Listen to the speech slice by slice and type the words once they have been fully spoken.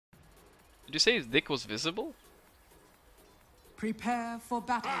Did you say his dick was visible? Prepare for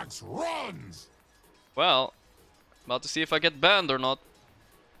battle. Axe runs! Well, about to see if I get banned or not.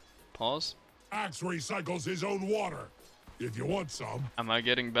 Pause. Axe recycles his own water. If you want some. Am I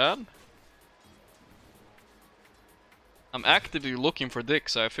getting banned? I'm actively looking for dick,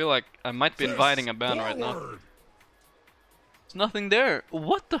 so I feel like I might be inviting a ban right now. Forward. There's nothing there.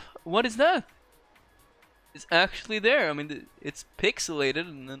 What is that? It's actually there. I mean, it's pixelated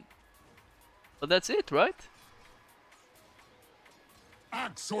and then... But that's it, right?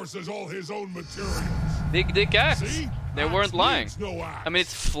 Axe sources all his own materials. Big dick axe. See? They Axe weren't lying. needs no axe. I mean,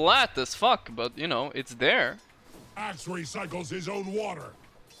 it's flat as fuck, but you know, it's there. Axe recycles his own water.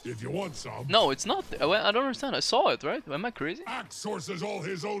 If you want some. No, it's not there. I don't understand. I saw it, right? Am I crazy? Axe sources all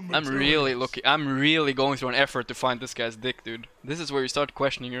his own I'm materials. really going through an effort to find this guy's dick, dude. This is where you start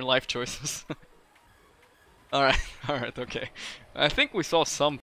questioning your life choices. Alright, okay. I think we saw some